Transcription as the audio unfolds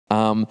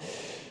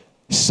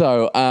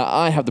So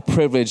I have the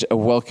privilege of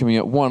welcoming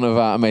one of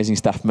our amazing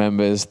staff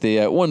members,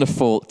 the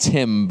wonderful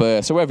Tim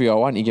Burr. So wherever you are,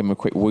 why don't you give him a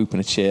quick whoop and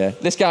a cheer?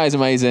 This guy is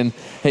amazing.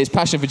 His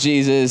passion for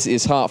Jesus,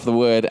 his heart for the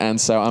word, and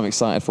so I'm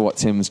excited for what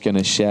Tim's going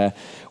to share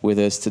with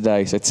us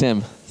today. So Tim,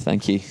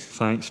 thank you.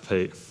 Thanks,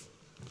 Pete.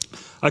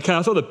 Okay,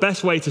 I thought the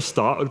best way to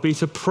start would be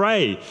to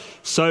pray.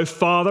 So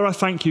Father, I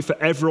thank you for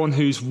everyone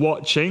who's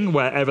watching,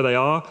 wherever they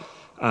are,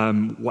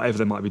 whatever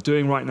they might be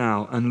doing right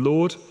now. And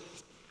Lord,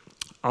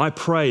 I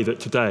pray that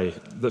today,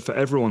 that for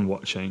everyone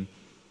watching,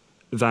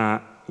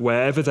 that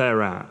wherever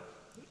they're at,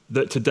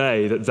 that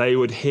today, that they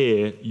would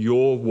hear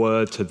your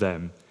word to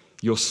them,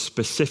 your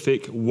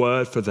specific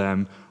word for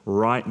them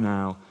right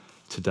now,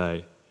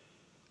 today.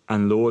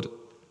 And Lord,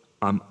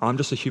 I'm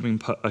just a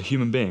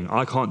human being.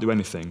 I can't do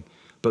anything.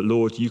 But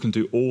Lord, you can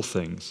do all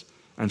things.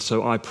 And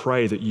so I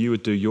pray that you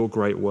would do your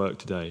great work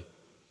today.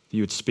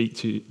 You would speak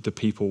to the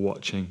people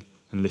watching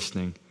and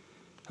listening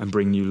and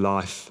bring new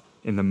life.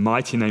 In the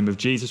mighty name of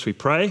Jesus, we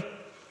pray.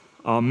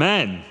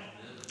 Amen.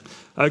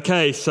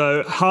 Okay,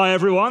 so hi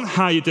everyone.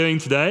 How are you doing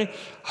today?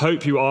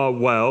 Hope you are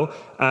well.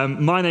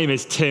 My name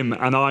is Tim,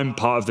 and I'm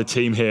part of the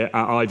team here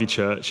at Ivy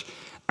Church.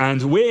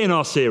 And we're in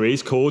our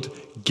series called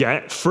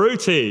Get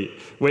Fruity,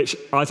 which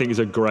I think is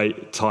a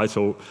great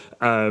title.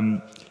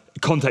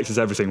 Context is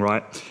everything,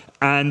 right?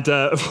 And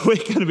we're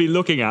going to be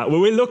looking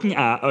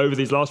at over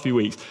these last few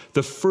weeks,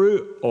 the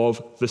fruit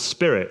of the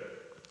Spirit.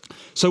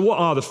 So what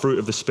are the fruit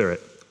of the Spirit?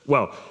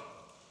 Well,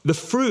 the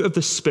fruit of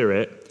the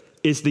Spirit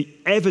is the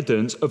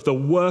evidence of the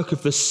work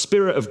of the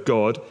Spirit of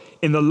God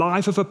in the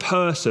life of a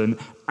person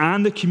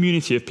and the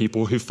community of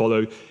people who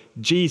follow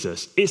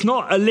Jesus. It's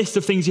not a list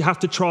of things you have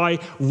to try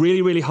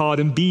really, really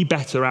hard and be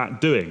better at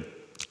doing.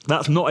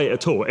 That's not it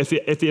at all. If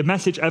the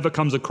message ever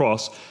comes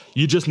across,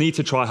 you just need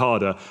to try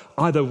harder.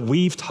 Either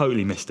we've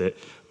totally missed it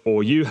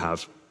or you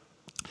have.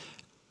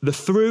 The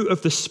fruit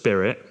of the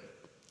Spirit,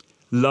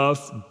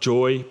 love,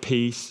 joy,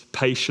 peace,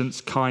 patience,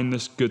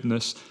 kindness,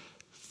 goodness,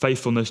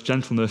 faithfulness,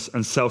 gentleness,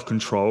 and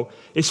self-control,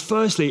 it's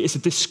a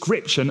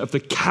description of the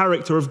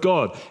character of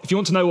God. If you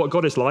want to know what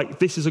God is like,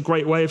 this is a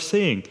great way of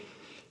seeing.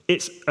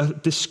 It's a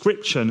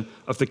description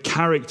of the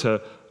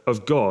character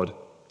of God,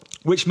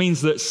 which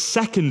means that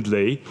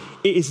secondly,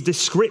 it is a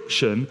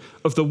description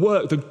of the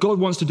work that God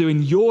wants to do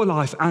in your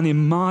life and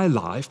in my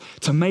life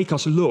to make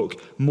us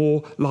look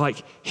more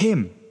like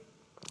him.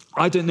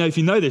 I don't know if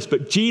you know this,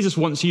 but Jesus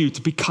wants you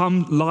to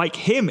become like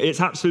him.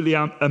 It's absolutely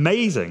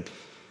amazing.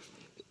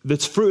 The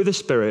fruit of the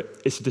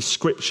Spirit is a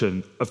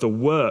description of the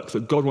work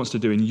that God wants to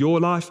do in your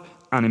life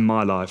and in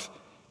my life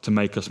to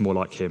make us more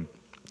like him.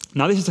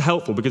 Now, this is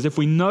helpful because if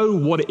we know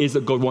what it is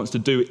that God wants to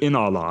do in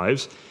our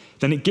lives,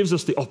 then it gives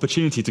us the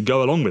opportunity to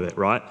go along with it,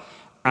 right?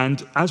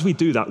 And as we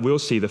do that, we'll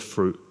see the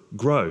fruit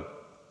grow.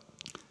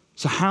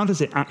 So how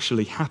does it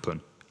actually happen?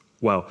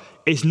 Well,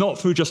 it's not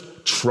through just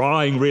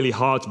trying really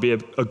hard to be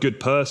a good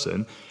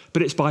person,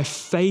 but it's by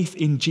faith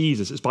in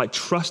Jesus. It's by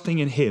trusting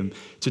in him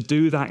to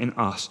do that in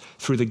us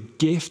through the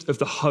gift of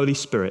the Holy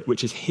Spirit,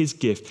 which is his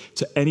gift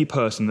to any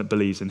person that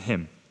believes in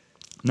him.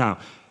 Now,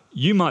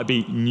 you might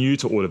be new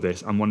to all of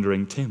this and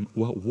wondering, Tim,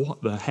 well,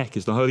 what the heck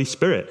is the Holy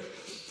Spirit?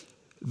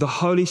 The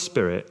Holy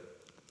Spirit,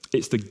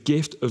 it's the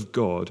gift of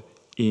God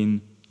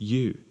in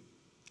you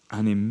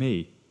and in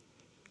me.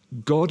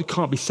 God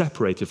can't be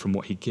separated from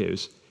what he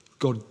gives.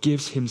 God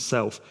gives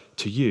himself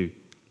to you.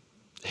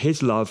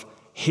 His love,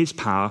 his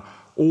power,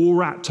 all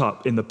wrapped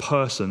up in the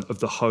person of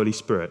the Holy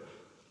Spirit.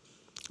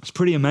 It's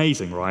pretty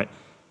amazing, right?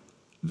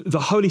 The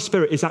Holy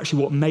Spirit is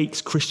actually what makes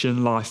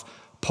Christian life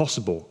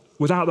possible.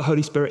 Without the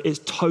Holy Spirit, it's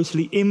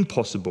totally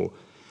impossible.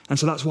 And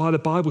so that's why the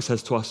Bible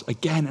says to us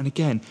again and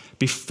again,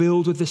 be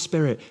filled with the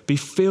Spirit, be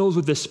filled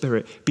with the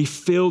Spirit, be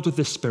filled with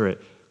the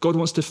Spirit. God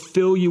wants to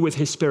fill you with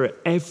his Spirit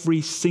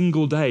every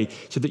single day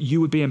so that you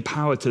would be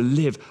empowered to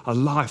live a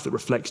life that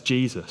reflects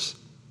Jesus.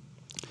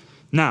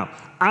 Now,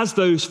 as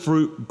those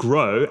fruit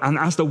grow and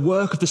as the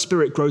work of the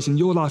Spirit grows in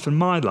your life and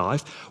my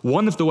life,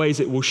 one of the ways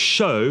it will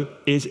show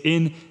is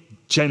in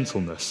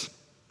gentleness.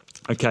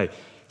 Okay,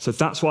 so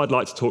that's what I'd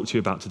like to talk to you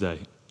about today.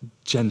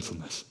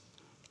 Gentleness.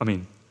 I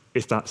mean,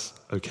 if that's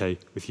okay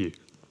with you.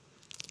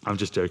 I'm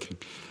just joking.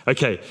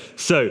 Okay,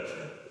 so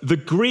the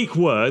Greek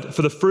word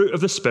for the fruit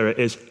of the Spirit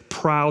is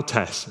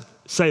prautes.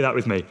 Say that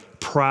with me,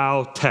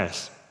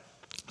 prautes.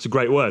 It's a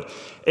great word.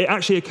 It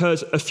actually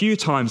occurs a few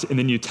times in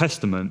the New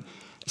Testament.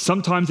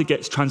 Sometimes it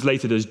gets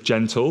translated as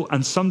gentle,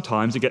 and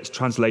sometimes it gets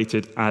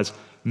translated as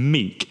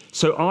meek.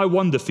 So I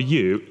wonder for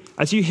you,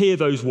 as you hear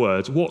those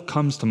words, what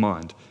comes to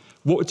mind?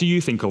 What do you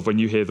think of when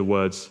you hear the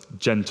words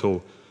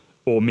gentle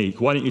or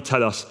meek? Why don't you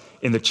tell us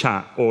in the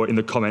chat or in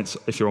the comments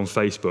if you're on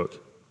Facebook?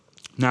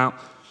 Now,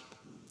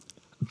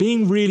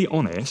 being really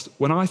honest,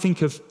 when I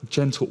think of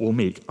gentle or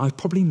meek, I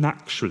probably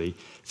naturally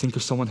think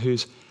of someone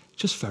who's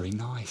just very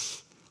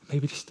nice,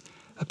 maybe just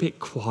a bit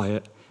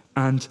quiet,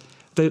 and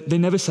they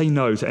never say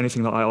no to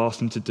anything that I ask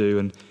them to do,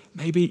 and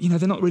maybe,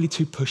 they're not really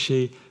too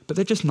pushy, but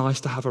they're just nice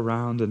to have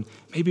around, and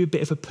maybe a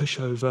bit of a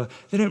pushover.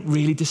 They don't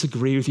really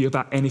disagree with you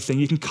about anything.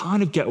 You can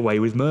kind of get away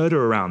with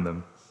murder around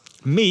them.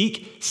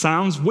 Meek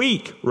sounds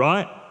weak,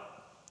 right?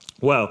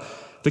 Well,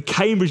 the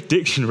Cambridge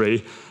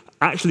Dictionary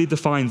actually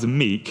defines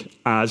meek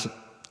as,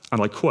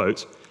 and I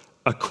quote,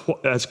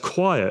 as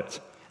quiet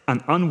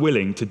and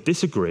unwilling to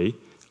disagree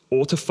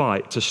or to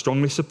fight to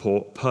strongly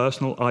support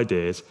personal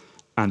ideas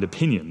and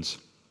opinions.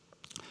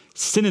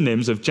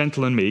 Synonyms of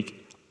gentle and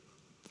meek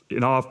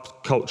in our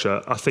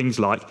culture are things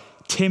like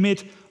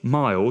timid,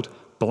 mild,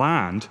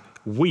 bland,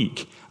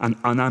 weak, and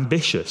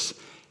unambitious.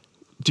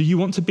 Do you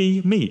want to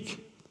be meek?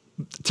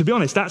 To be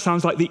honest, that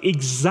sounds like the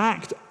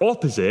exact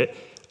opposite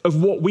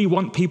of what we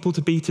want people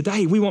to be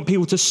today. We want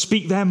people to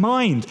speak their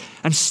mind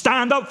and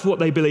stand up for what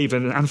they believe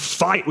in and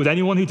fight with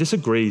anyone who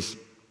disagrees.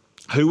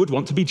 Who would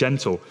want to be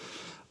gentle?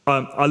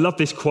 I love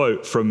this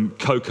quote from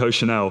Coco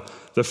Chanel,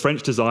 the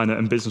French designer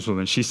and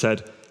businesswoman. She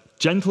said,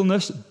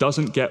 "Gentleness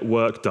doesn't get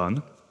work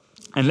done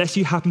unless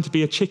you happen to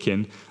be a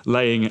chicken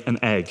laying an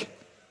egg."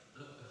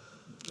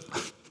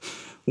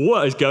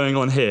 What is going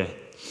on here?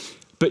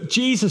 But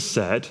Jesus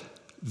said,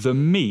 "The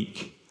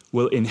meek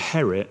will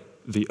inherit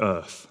the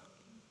earth."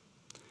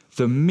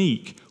 The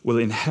meek will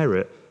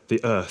inherit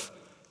the earth.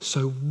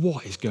 So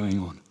what is going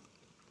on?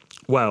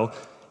 Well,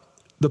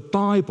 the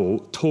Bible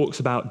talks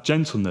about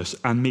gentleness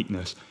and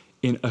meekness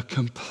in a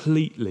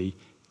completely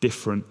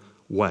different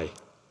way.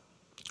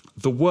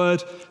 The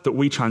word that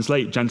we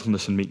translate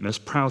gentleness and meekness,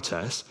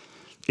 prautes,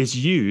 was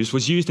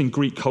used in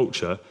Greek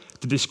culture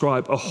to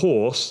describe a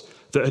horse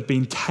that had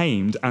been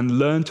tamed and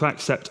learned to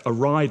accept a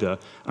rider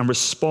and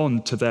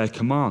respond to their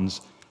commands.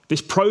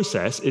 This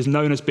process is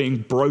known as being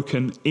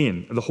broken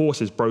in. The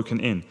horse is broken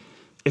in.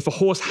 If a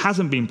horse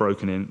hasn't been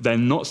broken in, they're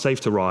not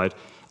safe to ride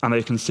and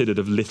they're considered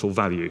of little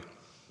value.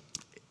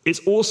 It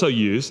was also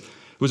used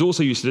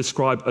to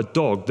describe a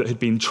dog that had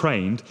been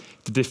trained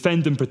to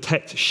defend and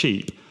protect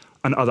sheep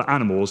and other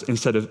animals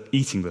instead of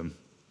eating them.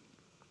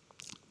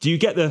 Do you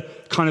get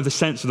the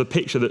sense of the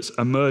picture that's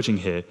emerging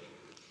here?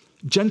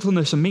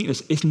 Gentleness and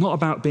meekness is not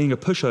about being a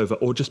pushover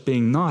or just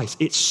being nice.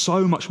 It's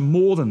so much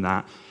more than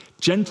that.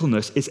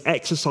 Gentleness is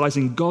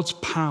exercising God's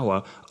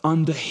power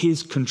under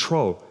his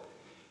control.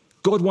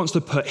 God wants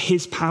to put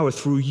his power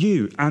through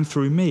you and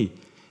through me.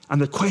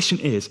 And the question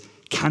is,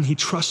 can he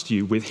trust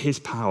you with his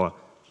power?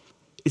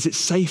 Is it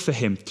safe for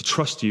him to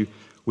trust you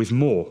with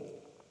more?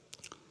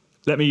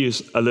 Let me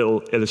use a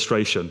little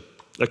illustration.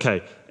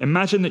 Okay,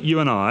 imagine that you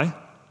and I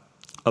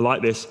are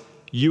like this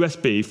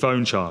USB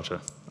phone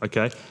charger.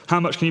 Okay, how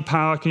much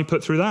power can you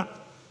put through that?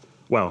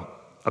 Well,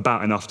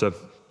 about enough to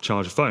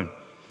charge a phone.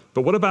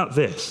 But what about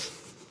this?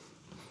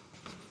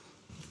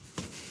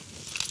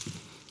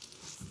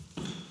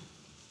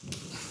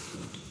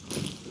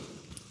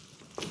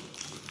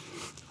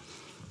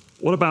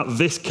 What about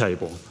this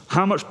cable?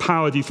 How much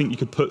power do you think you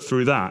could put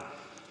through that?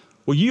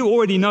 Well, you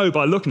already know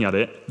by looking at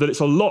it that it's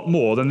a lot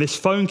more than this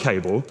phone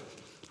cable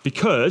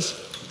because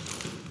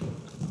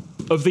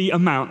of the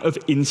amount of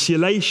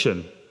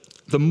insulation.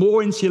 The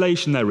more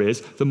insulation there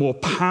is, the more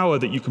power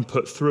that you can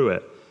put through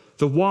it.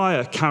 The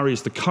wire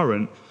carries the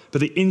current,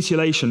 but the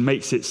insulation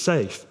makes it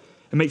safe.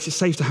 It makes it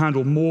safe to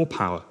handle more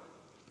power.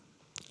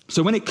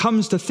 So when it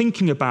comes to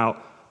thinking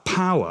about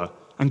power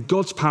and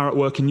God's power at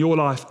work in your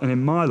life and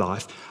in my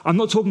life, I'm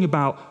not talking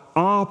about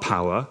our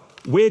power.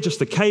 We're just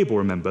the cable,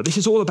 remember. This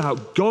is all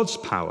about God's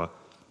power.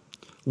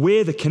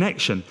 We're the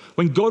connection.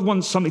 When God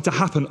wants something to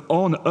happen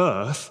on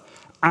earth,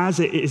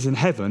 as it is in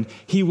heaven,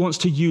 he wants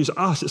to use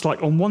us. It's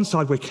like on one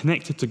side, we're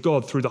connected to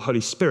God through the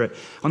Holy Spirit.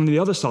 And on the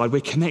other side,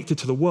 we're connected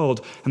to the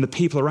world and the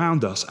people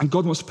around us. And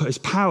God wants to put his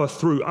power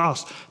through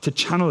us, to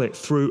channel it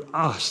through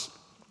us.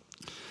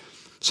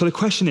 So the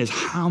question is,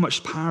 how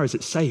much power is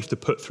it safe to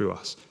put through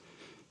us?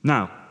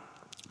 Now,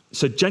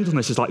 so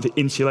gentleness is like the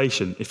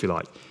insulation, if you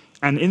like.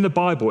 And in the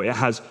Bible, it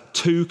has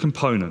two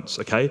components,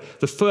 okay?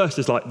 The first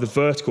is like the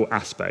vertical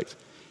aspect.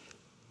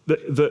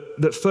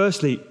 That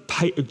firstly,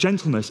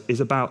 gentleness is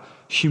about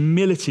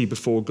humility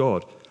before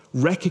God,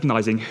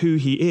 recognizing who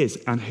he is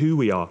and who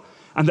we are,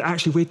 and that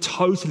actually we're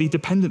totally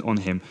dependent on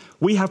him.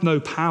 We have no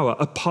power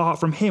apart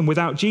from him.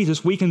 Without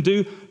Jesus, we can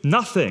do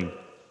nothing.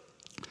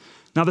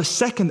 Now, the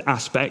second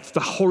aspect,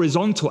 the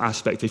horizontal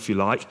aspect, if you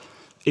like,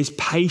 is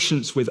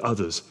patience with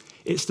others.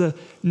 It's the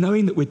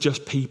knowing that we're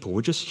just people,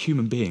 we're just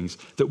human beings,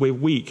 that we're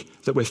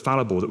weak, that we're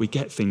fallible, that we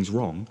get things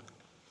wrong,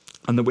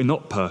 and that we're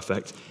not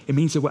perfect. It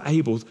means that we're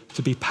able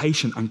to be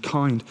patient and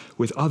kind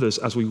with others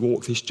as we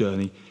walk this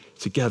journey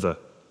together.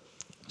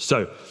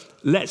 So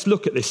let's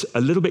look at this a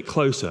little bit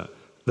closer.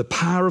 The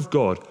power of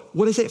God,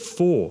 what is it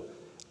for?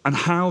 And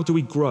how do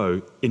we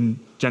grow in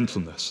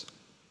gentleness?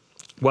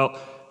 Well,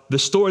 the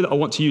story that I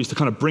want to use to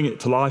kind of bring it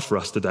to life for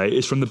us today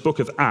is from the book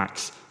of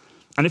Acts.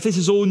 And if this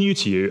is all new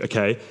to you,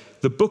 okay,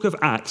 the book of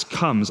Acts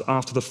comes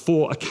after the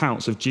 4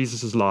 accounts of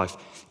Jesus' life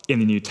in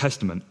the New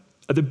Testament.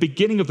 At the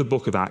beginning of the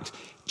book of Acts,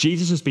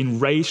 Jesus has been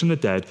raised from the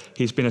dead,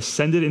 he's been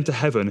ascended into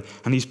heaven,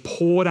 and he's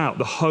poured out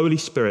the Holy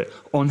Spirit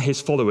on his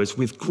followers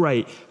with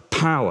great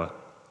power.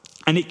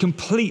 And it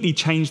completely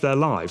changed their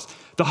lives.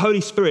 The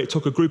Holy Spirit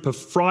took a group of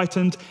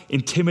frightened,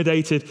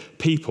 intimidated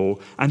people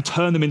and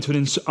turned them into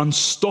an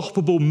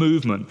unstoppable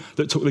movement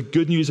that took the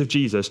good news of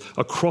Jesus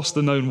across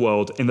the known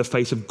world in the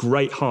face of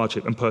great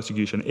hardship and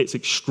persecution. It's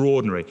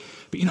extraordinary.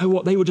 But you know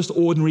what? They were just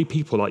ordinary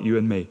people like you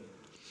and me.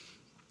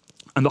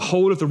 And the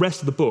whole of the rest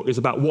of the book is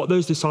about what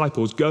those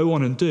disciples go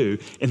on and do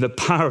in the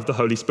power of the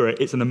Holy Spirit.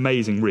 It's an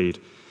amazing read.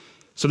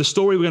 So the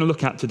story we're going to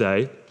look at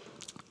today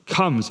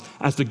comes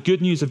as the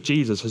good news of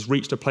Jesus has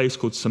reached a place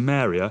called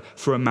Samaria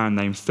for a man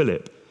named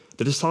Philip.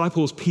 The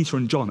disciples, Peter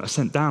and John, are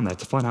sent down there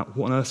to find out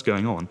what on earth's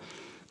going on.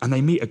 And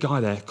they meet a guy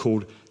there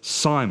called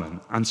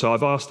Simon. And so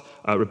I've asked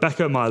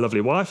Rebecca, my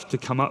lovely wife, to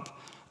come up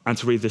and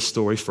to read this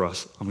story for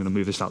us. I'm going to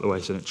move this out of the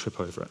way so I don't trip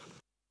over it.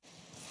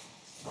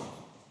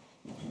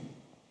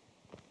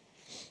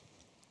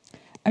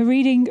 A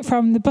reading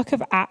from the book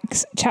of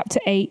Acts, chapter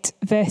 8,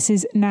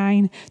 verses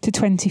 9 to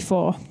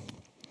 24.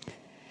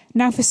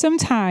 Now for some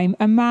time,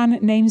 a man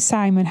named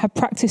Simon had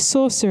practiced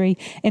sorcery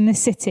in the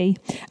city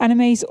and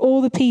amazed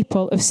all the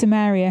people of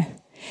Samaria.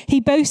 He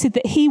boasted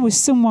that he was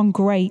someone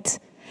great,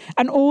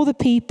 and all the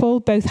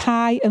people, both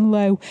high and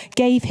low,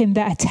 gave him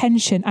their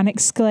attention and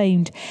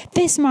exclaimed,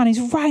 "This man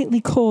is rightly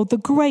called the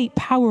great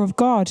power of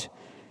God."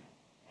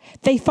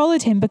 They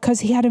followed him because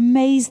he had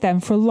amazed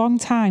them for a long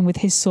time with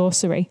his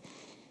sorcery.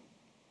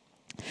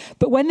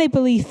 But when they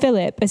believed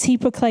Philip as he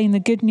proclaimed the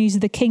good news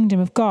of the kingdom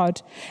of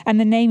God and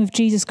the name of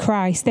Jesus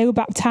Christ, they were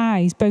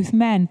baptized, both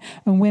men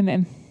and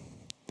women.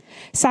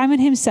 Simon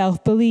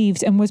himself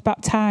believed and was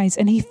baptized,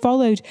 and he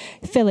followed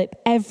Philip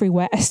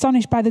everywhere,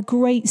 astonished by the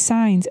great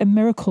signs and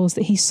miracles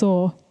that he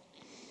saw.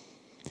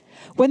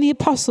 When the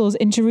apostles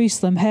in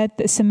Jerusalem heard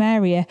that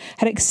Samaria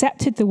had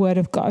accepted the word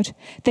of God,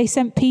 they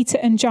sent Peter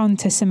and John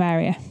to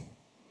Samaria.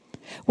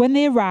 When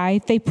they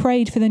arrived, they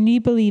prayed for the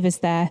new believers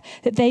there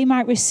that they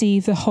might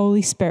receive the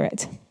Holy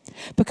Spirit,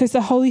 because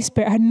the Holy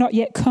Spirit had not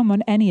yet come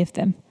on any of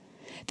them.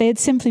 They had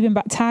simply been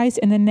baptized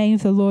in the name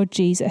of the Lord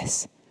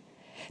Jesus.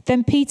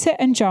 Then Peter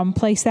and John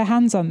placed their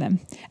hands on them,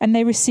 and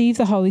they received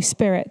the Holy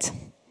Spirit.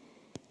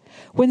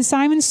 When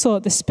Simon saw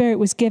that the Spirit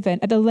was given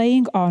at the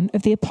laying on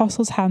of the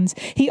apostles' hands,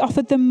 he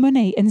offered them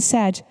money and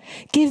said,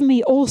 "Give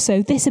me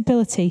also this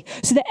ability,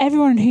 so that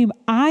everyone on whom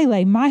I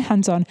lay my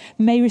hands on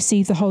may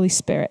receive the Holy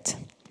Spirit."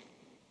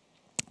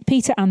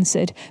 Peter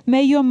answered,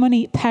 "May your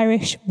money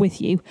perish with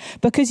you,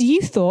 because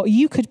you thought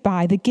you could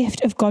buy the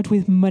gift of God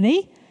with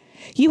money?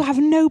 You have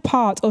no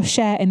part or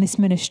share in this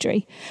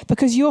ministry,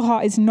 because your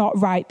heart is not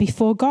right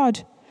before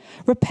God.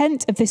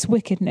 Repent of this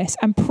wickedness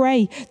and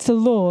pray to the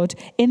Lord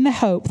in the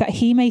hope that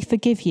he may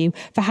forgive you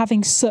for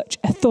having such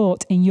a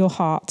thought in your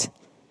heart.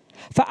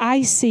 For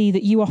I see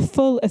that you are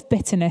full of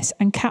bitterness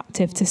and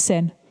captive to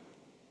sin."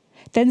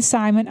 Then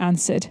Simon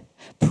answered,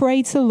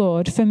 "Pray to the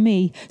Lord for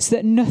me, so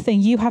that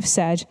nothing you have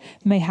said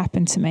may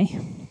happen to me."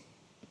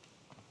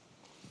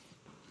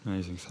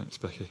 Amazing. Thanks,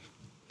 Becky.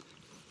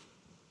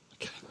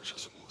 Okay, let's have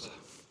some water.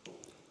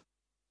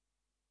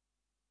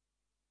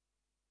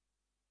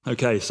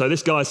 Okay, so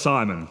this guy,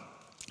 Simon,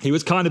 he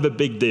was kind of a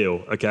big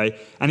deal, okay?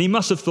 And he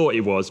must have thought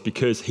he was,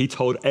 because he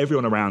told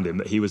everyone around him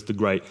that he was the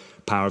great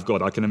power of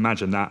God. I can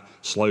imagine that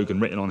slogan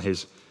written on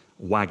his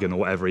wagon or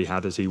whatever he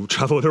had as he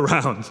travelled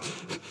around.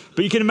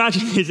 But you can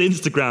imagine his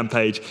Instagram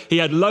page. He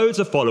had loads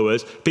of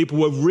followers. People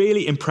were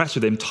really impressed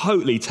with him,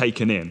 totally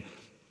taken in.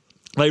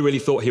 They really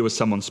thought he was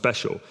someone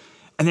special.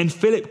 And then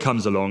Philip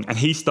comes along and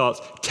he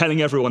starts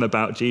telling everyone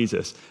about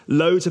Jesus.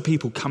 Loads of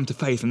people come to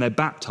faith and they're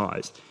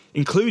baptized,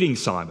 including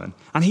Simon.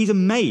 And he's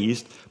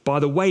amazed by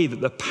the way that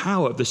the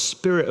power of the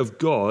Spirit of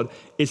God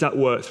is at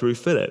work through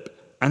Philip.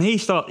 And he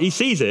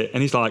sees it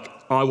and he's like,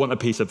 "I want a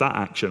piece of that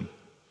action."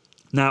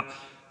 Now,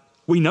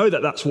 we know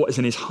that that's what is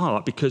in his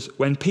heart, because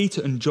when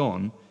Peter and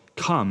John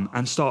come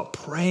and start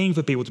praying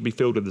for people to be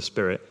filled with the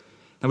Spirit,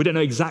 and we don't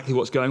know exactly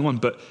what's going on,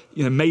 but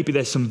maybe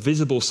there's some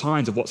visible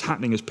signs of what's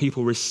happening as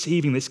people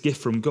receiving this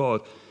gift from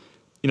God.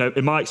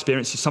 In my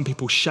experience, some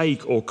people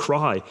shake or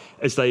cry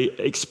as they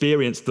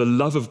experience the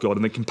love of God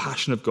and the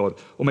compassion of God,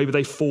 or maybe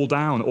they fall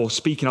down or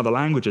speak in other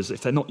languages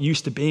if they're not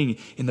used to being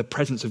in the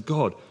presence of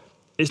God.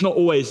 It's not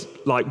always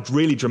like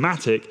really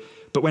dramatic,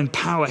 but when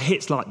power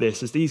hits like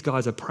this, as these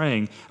guys are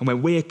praying, and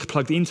when we're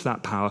plugged into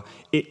that power,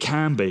 it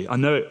can be. I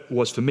know it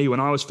was for me when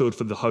I was filled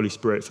with the Holy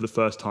Spirit for the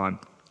first time.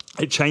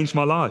 It changed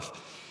my life.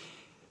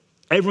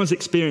 Everyone's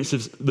experience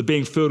of the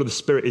being filled with the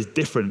Spirit is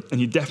different,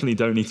 and you definitely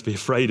don't need to be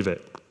afraid of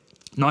it.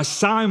 Now,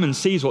 Simon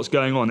sees what's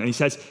going on, and he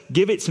says,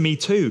 "Give it to me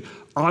too.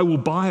 I will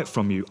buy it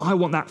from you. I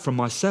want that from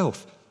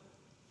myself."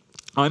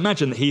 I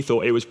imagine that he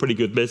thought it was pretty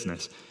good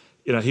business.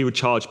 He would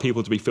charge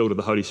people to be filled with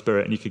the Holy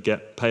Spirit, and you could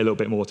pay a little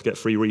bit more to get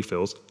free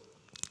refills.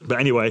 But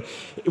anyway,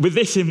 with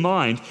this in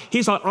mind,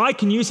 he's like, I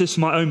can use this for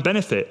my own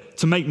benefit,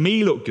 to make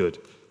me look good.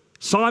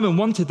 Simon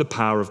wanted the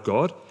power of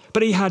God,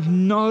 but he had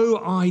no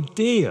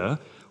idea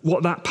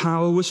what that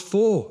power was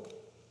for.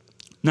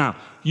 Now,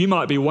 you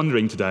might be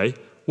wondering today,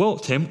 well,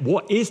 Tim,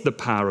 what is the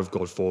power of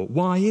God for?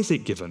 Why is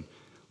it given?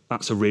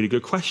 That's a really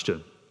good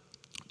question.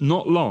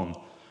 Not long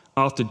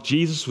after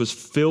Jesus was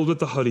filled with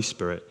the Holy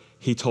Spirit,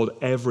 he told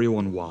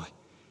everyone why.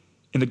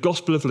 In the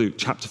Gospel of Luke,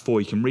 chapter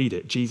 4, you can read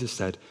it. Jesus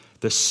said,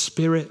 "The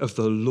Spirit of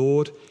the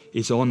Lord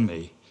is on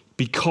me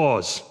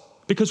because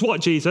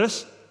what,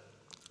 Jesus?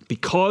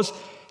 Because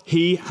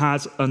he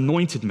has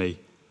anointed me."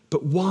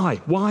 But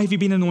why? Why have you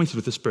been anointed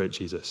with the Spirit,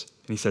 Jesus?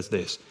 And he says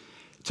this,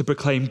 "To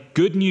proclaim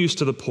good news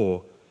to the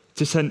poor,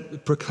 to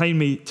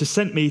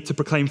send me to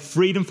proclaim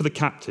freedom for the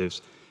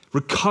captives,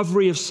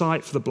 recovery of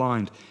sight for the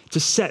blind, to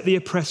set the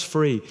oppressed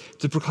free,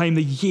 to proclaim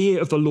the year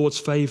of the Lord's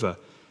favor."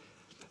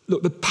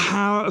 Look, the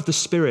power of the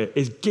Spirit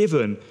is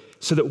given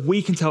so that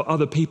we can tell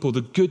other people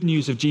the good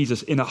news of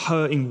Jesus in a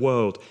hurting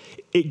world.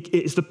 It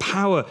is the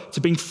power to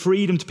bring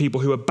freedom to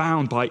people who are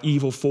bound by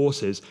evil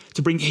forces,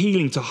 to bring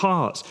healing to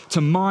hearts,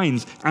 to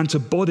minds, and to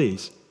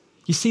bodies.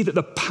 You see that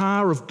the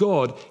power of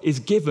God is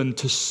given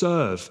to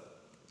serve.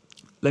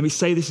 Let me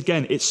say this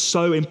again. It's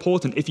so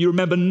important. If you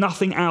remember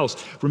nothing else,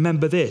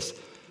 remember this.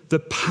 The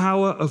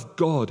power of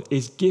God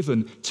is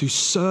given to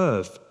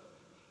serve.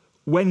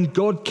 When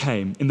God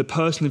came in the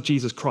person of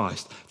Jesus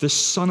Christ, the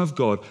Son of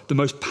God, the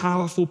most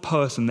powerful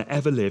person that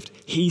ever lived,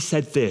 he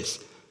said this,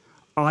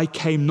 "I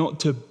came not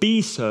to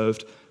be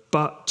served,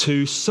 but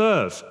to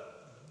serve."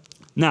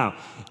 Now,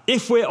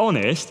 if we're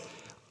honest,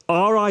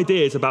 our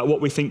ideas about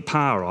what we think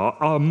power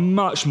are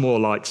much more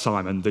like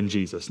Simon than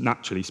Jesus,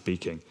 naturally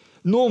speaking.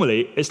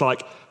 Normally, it's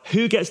like,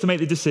 who gets to make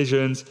the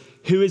decisions,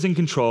 who is in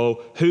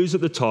control, who's at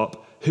the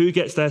top, who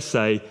gets their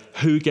say,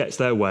 who gets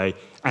their way,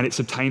 and it's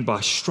obtained by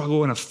a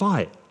struggle and a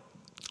fight.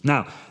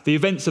 Now, the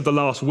events of the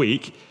last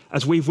week,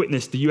 as we've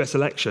witnessed the US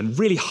election,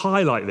 really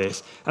highlight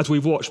this as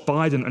we've watched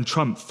Biden and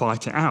Trump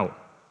fight it out.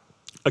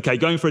 Okay,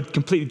 going for a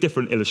completely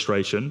different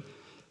illustration,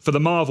 for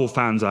the Marvel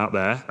fans out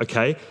there,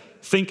 okay,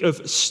 think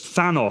of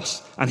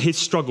Thanos and his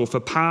struggle for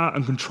power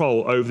and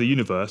control over the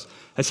universe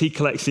as he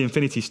collects the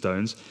Infinity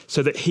Stones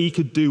so that he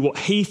could do what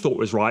he thought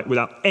was right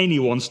without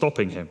anyone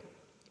stopping him.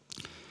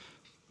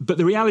 But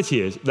the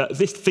reality is that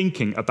this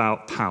thinking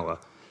about power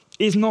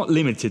is not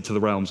limited to the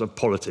realms of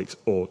politics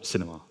or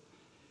cinema.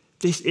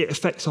 It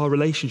affects our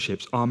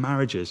relationships, our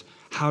marriages,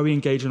 how we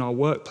engage in our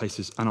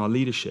workplaces and our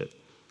leadership.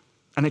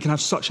 And it can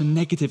have such a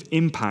negative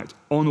impact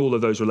on all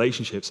of those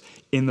relationships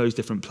in those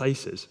different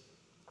places.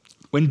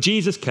 When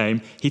Jesus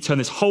came, he turned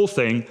this whole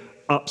thing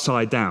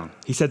upside down.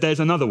 He said, there's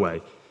another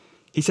way.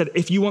 He said,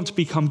 if you want to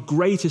become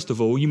greatest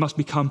of all, you must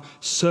become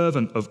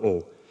servant of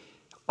all.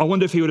 I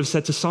wonder if he would have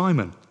said to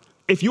Simon,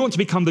 if you want to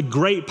become the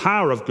great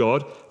power of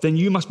God, then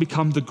you must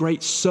become the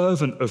great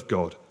servant of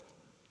God.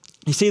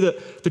 You see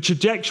that the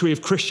trajectory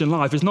of Christian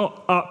life is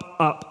not up,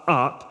 up,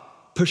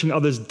 up, pushing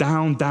others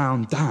down,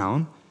 down,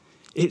 down.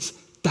 It's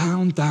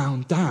down,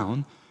 down,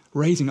 down,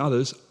 raising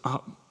others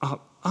up,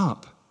 up,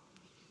 up.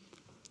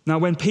 Now,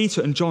 when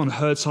Peter and John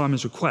heard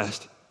Simon's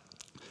request,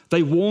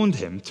 they warned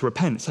him to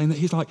repent, saying that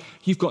he's like,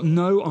 you've got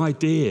no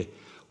idea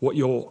what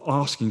you're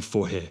asking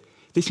for here.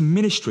 This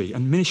ministry,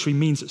 and ministry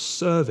means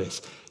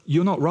service,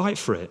 you're not right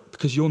for it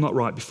because you're not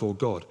right before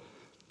God.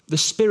 The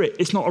Spirit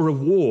is not a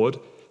reward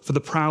for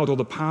the proud or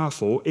the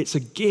powerful. It's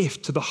a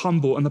gift to the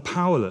humble and the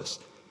powerless.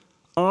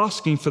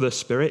 Asking for the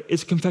Spirit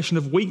is a confession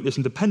of weakness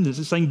and dependence.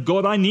 It's saying,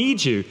 God, I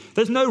need you.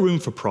 There's no room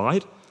for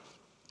pride.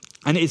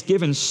 And it is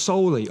given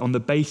solely on the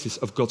basis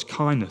of God's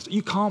kindness.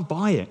 You can't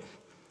buy it,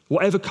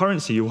 whatever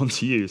currency you want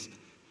to use.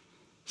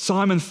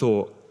 Simon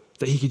thought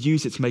that he could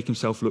use it to make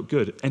himself look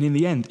good. And in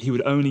the end, he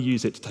would only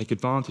use it to take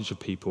advantage of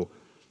people.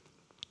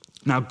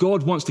 Now,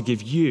 God wants to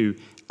give you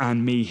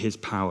and me his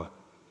power.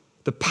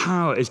 The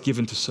power is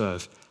given to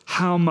serve.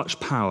 How much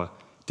power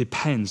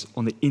depends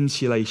on the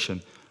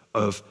insulation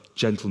of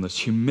gentleness,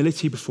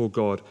 humility before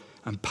God,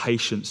 and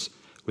patience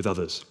with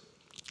others.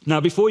 Now,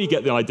 before you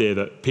get the idea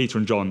that Peter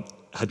and John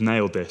had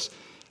nailed this,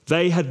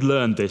 they had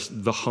learned this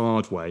the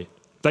hard way.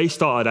 They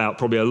started out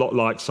probably a lot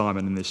like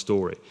Simon in this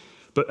story.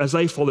 But as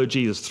they followed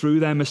Jesus through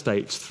their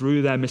mistakes,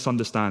 through their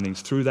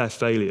misunderstandings, through their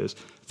failures,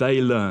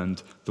 they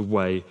learned the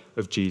way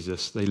of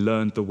Jesus. They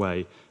learned the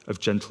way of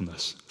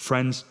gentleness.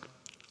 Friends,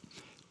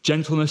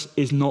 gentleness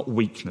is not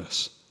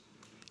weakness.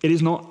 It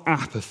is not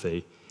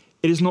apathy.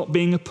 It is not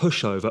being a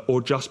pushover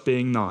or just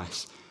being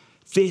nice.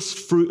 This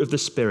fruit of the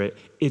Spirit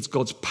is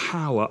God's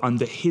power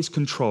under his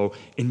control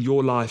in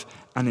your life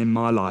and in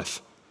my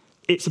life.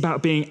 It's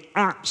about being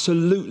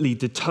absolutely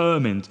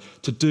determined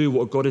to do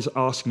what God is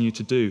asking you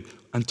to do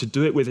and to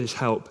do it with his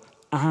help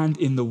and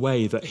in the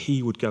way that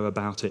he would go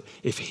about it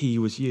if he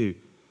was you.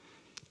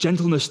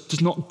 Gentleness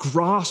does not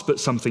grasp at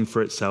something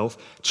for itself,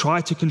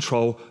 try to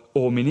control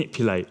or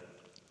manipulate.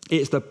 It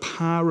is the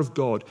power of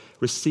God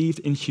received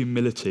in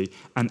humility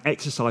and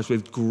exercised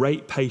with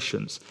great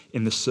patience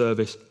in the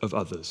service of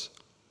others.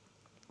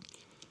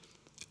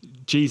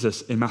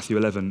 Jesus in Matthew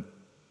 11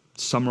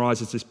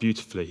 summarizes this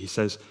beautifully. He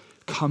says,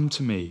 "Come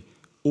to me,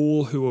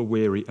 all who are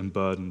weary and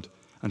burdened,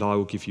 and I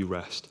will give you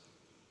rest.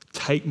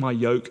 Take my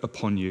yoke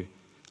upon you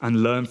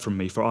and learn from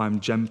me, for I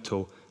am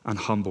gentle and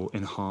humble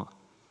in heart,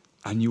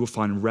 and you will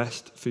find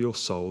rest for your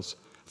souls,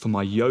 for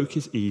my yoke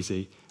is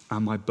easy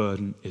and my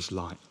burden is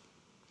light."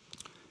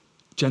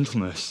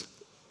 Gentleness,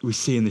 we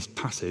see in this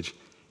passage,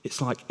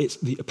 it's like it's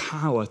the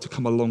power to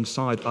come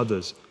alongside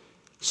others,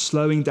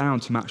 slowing down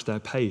to match their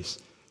pace,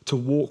 to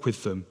walk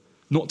with them,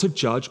 not to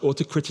judge or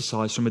to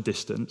criticize from a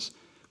distance,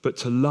 but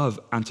to love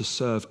and to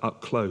serve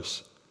up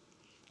close.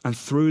 And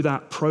through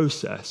that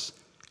process,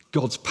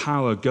 God's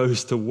power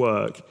goes to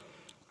work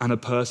and a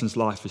person's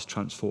life is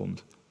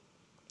transformed.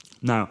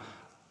 Now,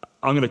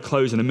 I'm going to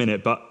close in a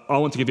minute, but I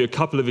want to give you a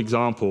couple of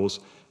examples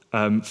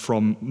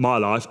from my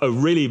life, a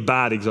really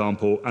bad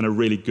example and a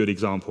really good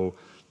example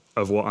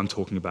of what I'm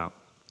talking about.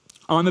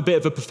 I'm a bit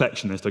of a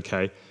perfectionist,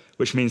 okay,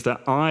 which means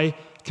that I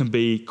can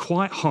be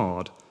quite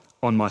hard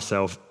on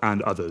myself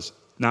and others.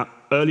 Now,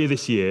 earlier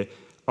this year,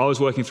 I was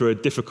working through a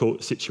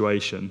difficult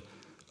situation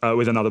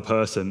with another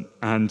person,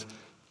 and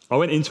I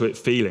went into it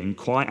feeling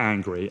quite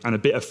angry and a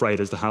bit afraid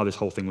as to how this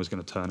whole thing was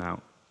going to turn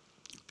out.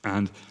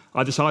 And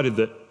I decided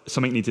that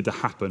something needed to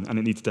happen, and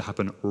it needed to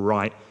happen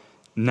right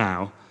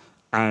now.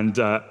 And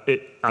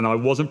I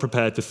wasn't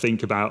prepared to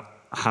think about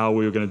how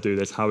we were going to do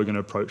this, how we were going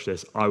to approach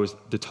this. I was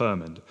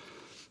determined.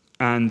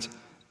 And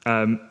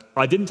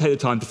I didn't take the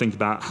time to think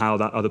about how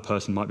that other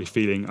person might be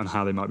feeling and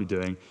how they might be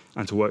doing,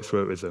 and to work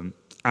through it with them.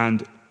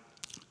 And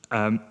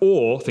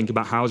or think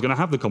about how I was going to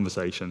have the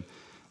conversation.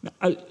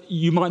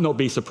 You might not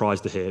be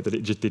surprised to hear that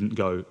it just didn't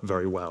go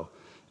very well.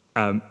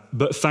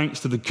 But thanks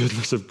to the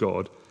goodness of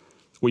God,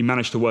 we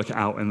managed to work it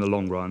out in the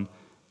long run.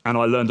 And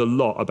I learned a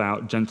lot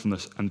about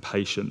gentleness and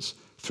patience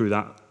through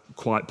that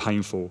quite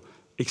painful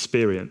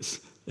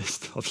experience.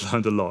 I've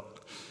learned a lot.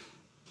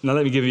 Now,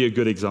 let me give you a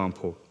good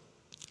example.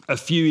 A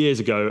few years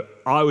ago,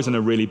 I was in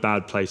a really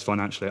bad place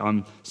financially.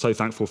 I'm so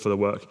thankful for the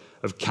work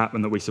of CAP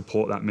and that we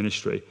support that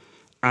ministry.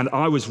 And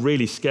I was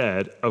really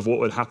scared of what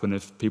would happen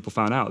if people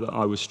found out that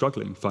I was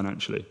struggling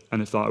financially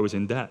and if I was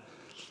in debt.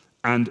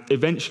 And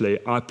eventually,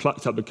 I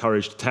plucked up the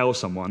courage to tell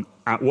someone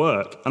at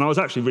work. And I was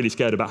actually really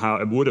scared about how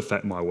it would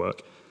affect my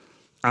work.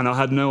 And I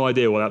had no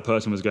idea what that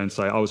person was going to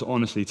say. I was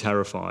honestly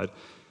terrified.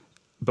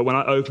 But when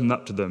I opened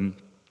up to them,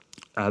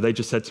 they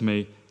just said to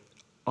me,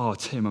 "Oh,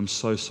 Tim, I'm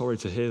so sorry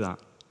to hear that.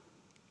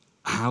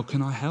 How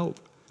can I help?"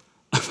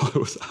 And I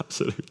was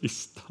absolutely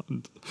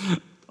stunned.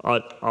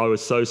 I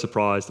was so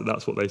surprised that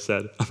that's what they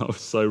said, and I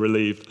was so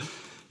relieved.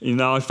 You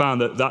know, I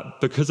found that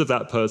because of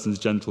that person's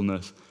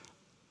gentleness,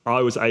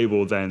 I was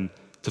able then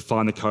to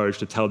find the courage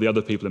to tell the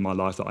other people in my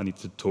life that I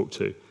needed to talk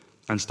to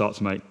and start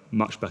to make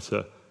much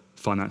better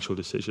financial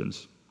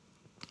decisions.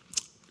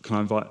 Can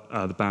I invite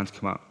the band to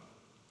come up?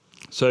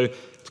 So,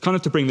 it's kind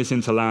of to bring this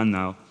into land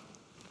now.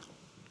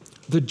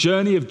 The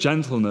journey of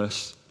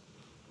gentleness,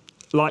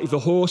 like the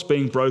horse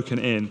being broken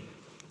in,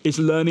 is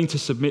learning to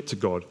submit to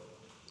God,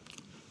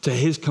 to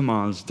his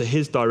commands, to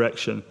his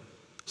direction,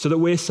 so that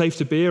we're safe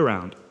to be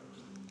around,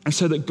 and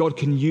so that God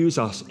can use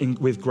us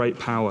with great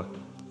power.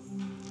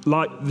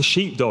 Like the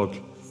sheepdog,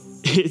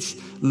 it's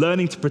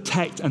learning to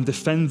protect and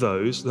defend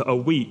those that are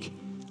weak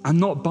and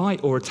not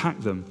bite or attack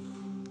them.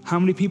 How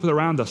many people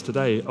around us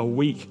today are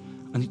weak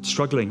and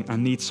struggling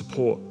and need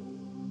support?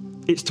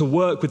 It's to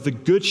work with the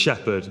good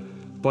shepherd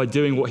by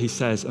doing what he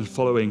says and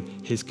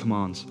following his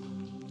commands.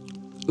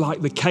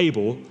 Like the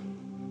cable,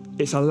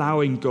 it's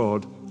allowing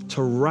God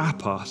to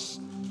wrap us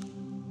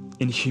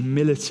in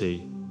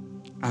humility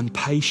and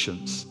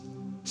patience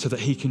so that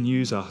he can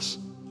use us,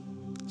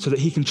 so that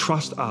he can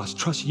trust us,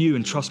 trust you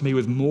and trust me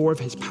with more of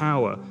his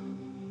power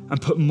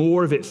and put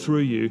more of it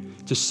through you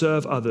to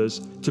serve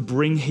others, to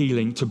bring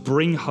healing, to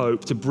bring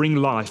hope, to bring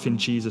life in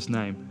Jesus'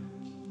 name.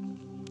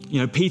 You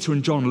know, Peter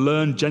and John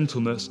learned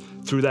gentleness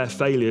through their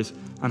failures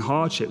and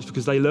hardships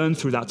because they learned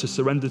through that to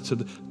surrender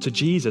to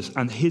Jesus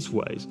and his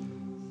ways.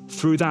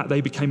 Through that,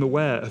 they became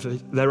aware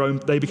of their own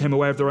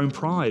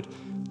pride,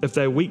 of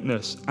their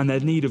weakness and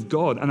their need of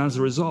God. And as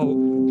a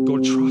result,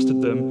 God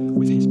trusted them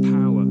with his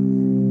power.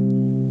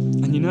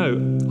 And you know,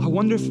 I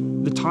wonder if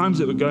the times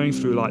that we're going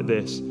through like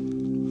this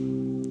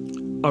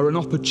are an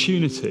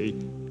opportunity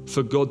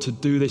for God to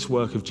do this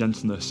work of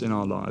gentleness in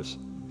our lives.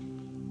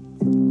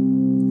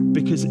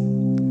 Because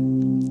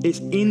it's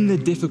in the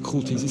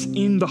difficulties, it's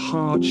in the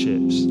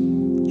hardships,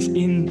 it's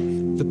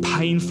in the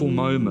painful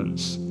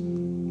moments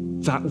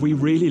that we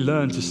really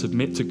learn to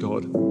submit to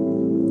God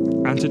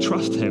and to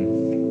trust him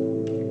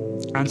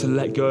and to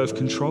let go of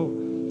control.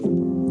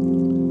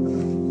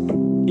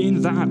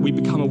 In that, we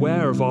become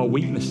aware of our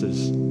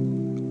weaknesses,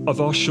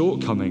 of our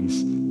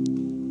shortcomings,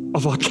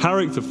 of our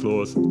character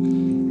flaws.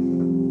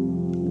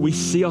 We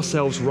see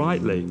ourselves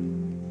rightly,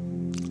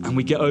 and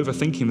we get over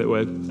thinking that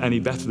we're any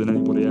better than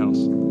anybody else.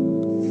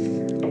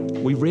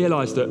 We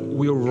realize that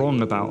we are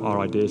wrong about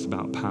our ideas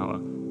about power.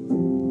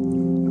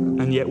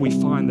 And yet we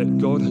find that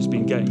God has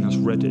been getting us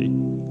ready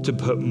to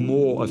put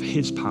more of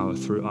his power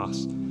through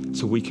us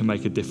so we can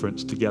make a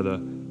difference together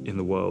in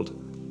the world.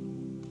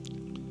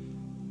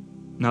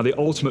 Now, the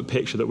ultimate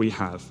picture that we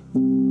have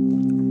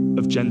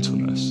of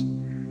gentleness,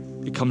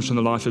 it comes from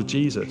the life of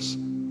Jesus.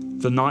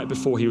 The night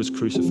before he was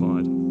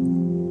crucified,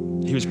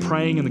 he was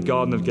praying in the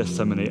Garden of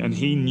Gethsemane, and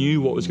he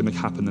knew what was going to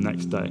happen the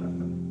next day,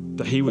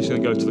 that he was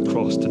going to go to the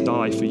cross to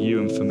die for you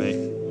and for me,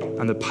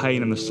 and the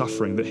pain and the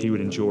suffering that he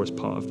would endure as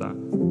part of that.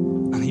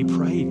 And he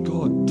prayed,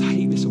 "God,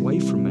 take this away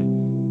from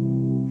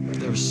me."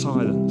 There was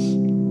silence.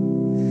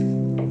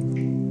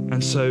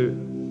 And so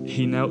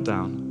he knelt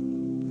down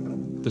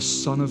the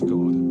Son of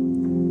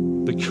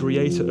God, the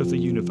creator of the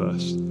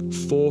universe,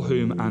 for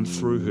whom and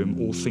through whom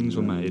all things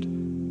were made,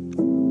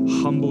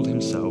 humbled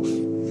himself,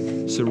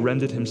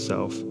 surrendered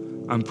himself,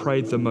 and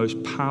prayed the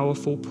most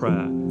powerful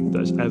prayer that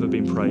has ever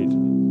been prayed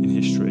in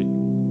history.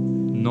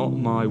 Not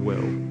my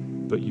will,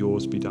 but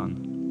yours be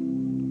done.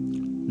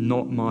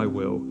 Not my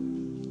will,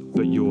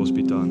 but yours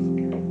be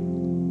done.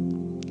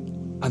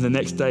 And the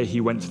next day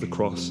he went to the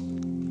cross.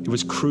 He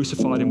was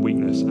crucified in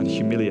weakness and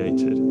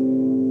humiliated.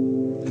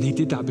 And he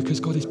did that because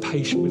God is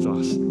patient with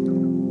us.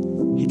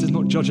 He does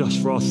not judge us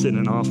for our sin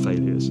and our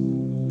failures,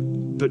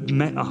 but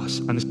met us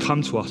and has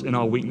come to us in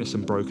our weakness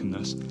and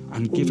brokenness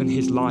and given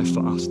his life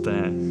for us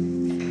there,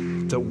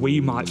 that we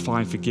might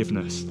find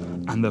forgiveness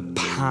and the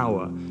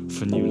power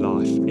for new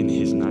life in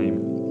his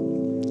name.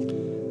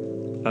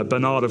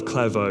 Bernard of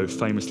Clairvaux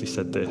famously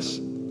said this: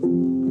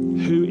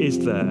 "Who is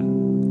there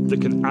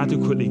that can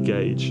adequately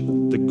gauge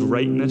the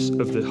greatness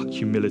of the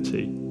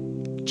humility,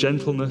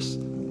 gentleness,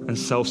 and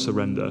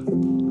self-surrender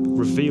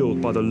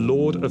revealed by the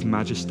Lord of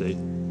Majesty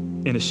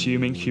in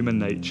assuming human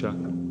nature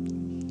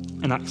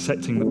and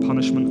accepting the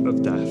punishment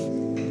of death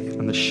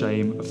and the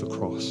shame of the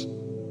cross?"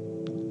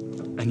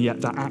 And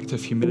yet that act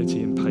of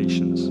humility and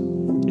patience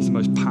is the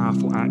most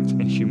powerful act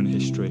in human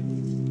history.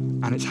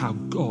 And it's how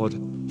God,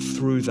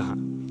 through that,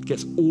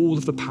 gets all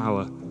of the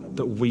power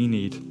that we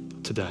need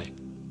today.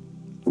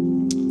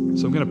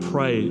 So I'm going to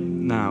pray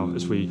now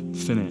as we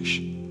finish.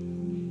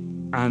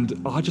 And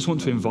I just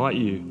want to invite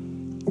you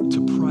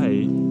to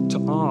pray,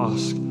 to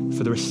ask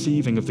for the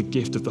receiving of the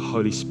gift of the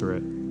Holy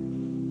Spirit,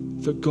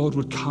 that God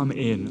would come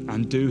in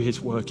and do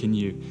his work in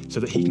you so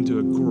that he can do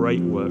a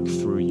great work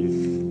through you.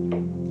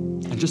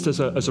 And just as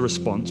a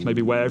response,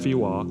 maybe wherever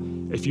you are,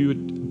 if you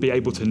would be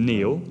able to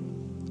kneel,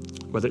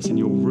 whether it's in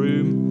your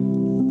room,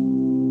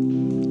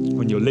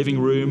 or in your living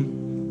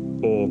room,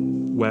 or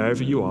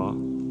wherever you are,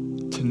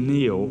 to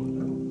kneel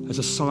as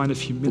a sign of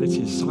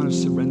humility, as a sign of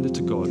surrender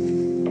to God.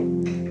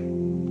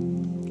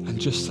 And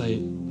just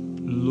say,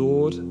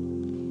 Lord,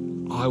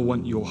 I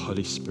want your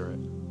Holy Spirit.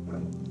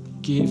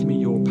 Give me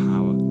your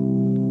power.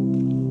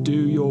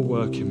 Do your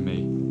work in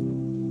me.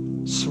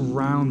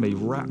 Surround me,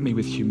 wrap me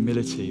with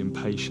humility and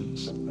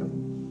patience,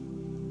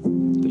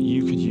 that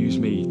you could use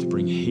me to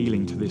bring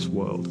healing to this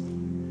world,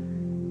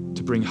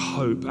 to bring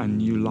hope and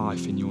new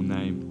life in your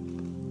name.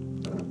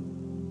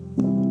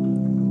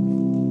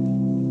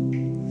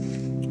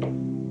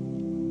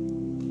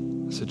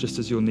 So just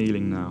as you're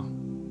kneeling now,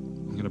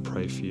 I'm going to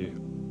pray for you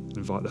and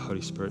invite the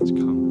Holy Spirit to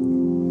come.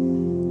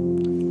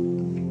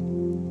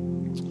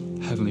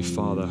 Heavenly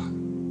Father,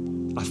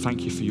 I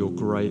thank you for your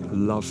great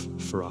love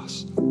for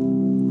us.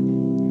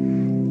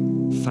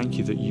 Thank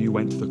you that you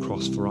went to the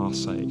cross for our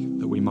sake,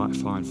 that we might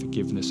find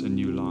forgiveness and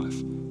new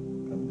life,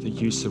 that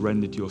you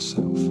surrendered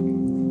yourself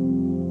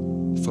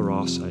for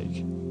our sake.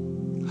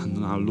 And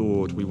now,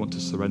 Lord, we want to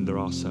surrender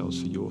ourselves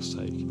for your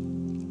sake.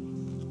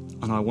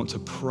 And I want to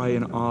pray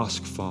and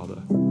ask,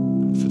 Father,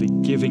 for the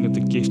giving of the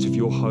gift of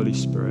your Holy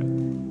Spirit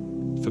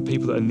for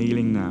people that are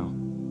kneeling now.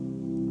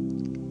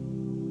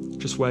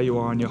 Just where you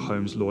are in your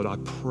homes, Lord, I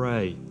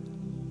pray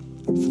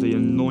for the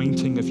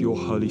anointing of your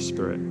Holy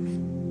Spirit.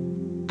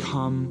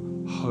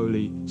 Come,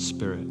 Holy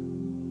Spirit.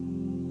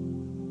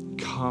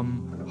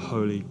 Come,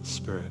 Holy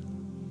Spirit.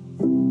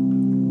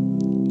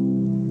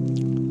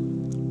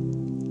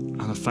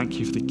 And I thank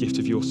you for the gift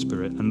of your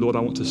Spirit. And Lord, I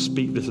want to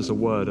speak this as a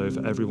word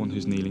over everyone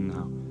who's kneeling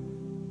now.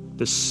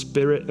 The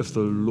Spirit of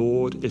the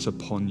Lord is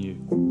upon you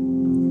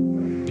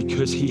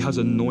because he has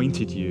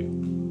anointed you.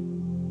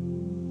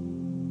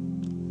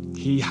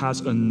 He has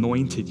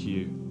anointed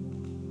you.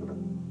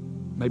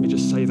 Maybe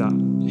just say that.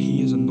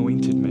 He has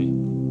anointed me.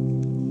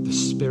 The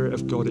Spirit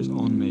of God is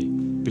on me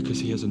because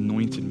he has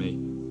anointed me.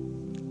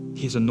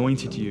 He has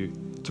anointed you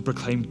to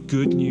proclaim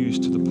good news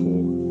to the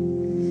poor,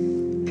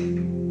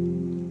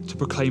 to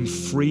proclaim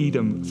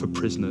freedom for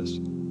prisoners,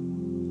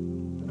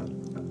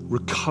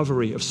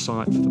 recovery of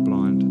sight for the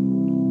blind,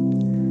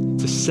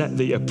 to set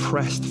the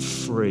oppressed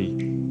free,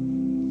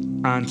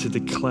 and to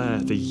declare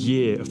the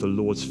year of the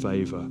Lord's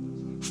favor.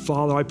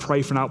 Father, I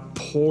pray for an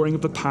outpouring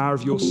of the power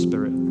of your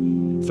Spirit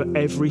for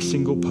every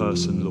single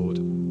person, Lord,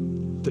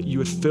 that you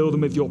would fill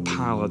them with your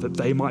power, that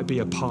they might be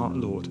a part,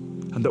 Lord,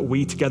 and that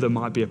we together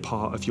might be a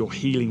part of your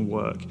healing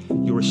work,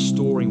 your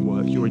restoring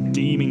work, your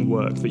redeeming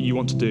work that you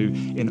want to do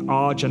in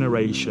our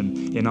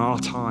generation, in our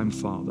time,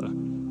 Father.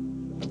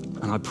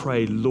 And I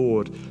pray,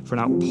 Lord, for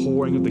an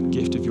outpouring of the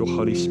gift of your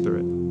Holy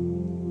Spirit,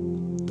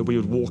 that we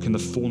would walk in the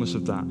fullness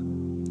of that.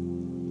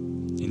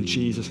 In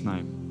Jesus'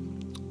 name,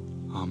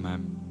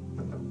 amen.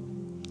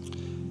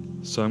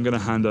 So I'm going to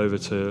hand over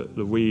to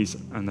Louise,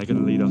 and they're going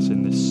to lead us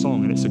in this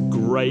song. And it's a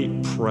great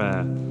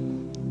prayer,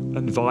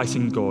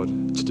 inviting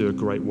God to do a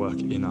great work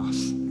in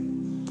us.